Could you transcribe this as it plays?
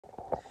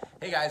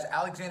Hey guys,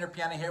 Alexander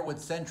Piana here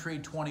with Century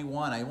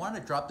 21. I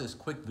wanted to drop this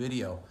quick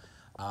video.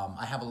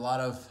 I have a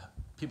lot of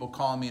people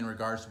calling me in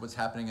regards to what's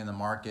happening in the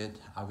market.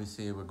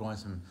 Obviously, we're going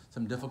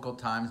some difficult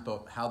times,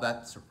 but how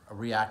that's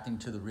reacting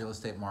to the real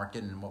estate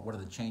market and what are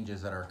the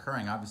changes that are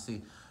occurring.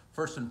 Obviously,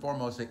 first and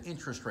foremost, the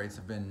interest rates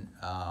have been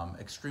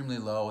extremely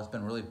low. It's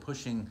been really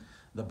pushing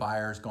the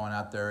buyers going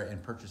out there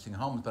and purchasing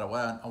homes. But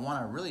what I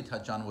want to really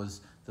touch on was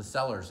the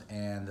sellers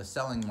and the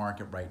selling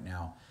market right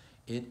now.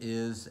 It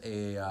is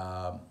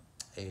a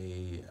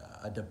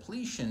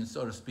depletion,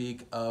 so to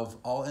speak, of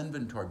all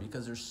inventory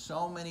because there's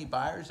so many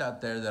buyers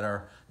out there that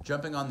are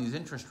jumping on these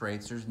interest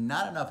rates. There's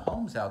not enough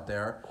homes out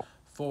there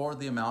for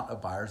the amount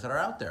of buyers that are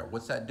out there.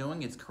 What's that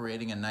doing? It's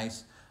creating a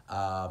nice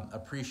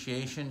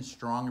appreciation,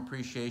 strong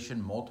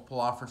appreciation, multiple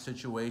offer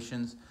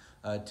situations.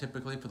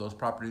 Typically for those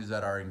properties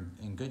that are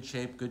in good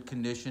shape, good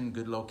condition,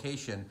 good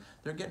location,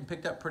 they're getting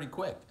picked up pretty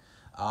quick.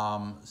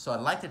 So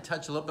I'd like to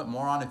touch a little bit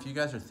more on if you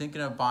guys are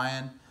thinking of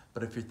buying.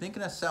 But if you're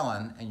thinking of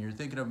selling and you're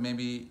thinking of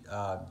maybe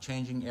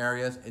changing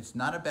areas, it's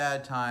not a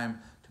bad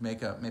time to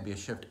make maybe a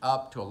shift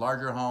up to a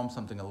larger home,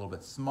 something a little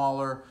bit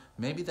smaller,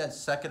 maybe that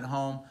second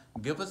home.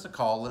 Give us a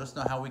call, let us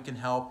know how we can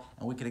help,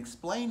 and we can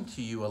explain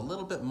to you a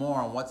little bit more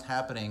on what's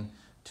happening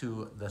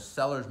to the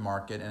seller's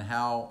market and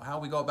how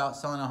we go about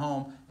selling a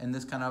home in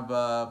this kind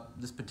of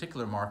this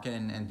particular market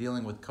and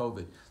dealing with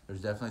COVID.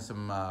 There's definitely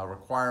some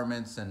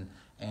requirements and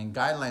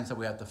guidelines that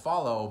we have to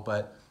follow,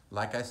 but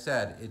like I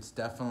said, it's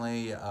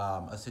definitely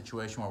a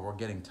situation where we're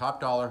getting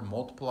top dollar,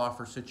 multiple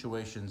offer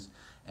situations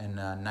in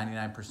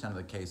 99% of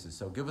the cases.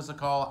 So give us a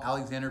call,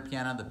 Alexander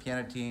Piana, the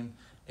Piana team,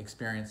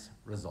 experience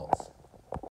results.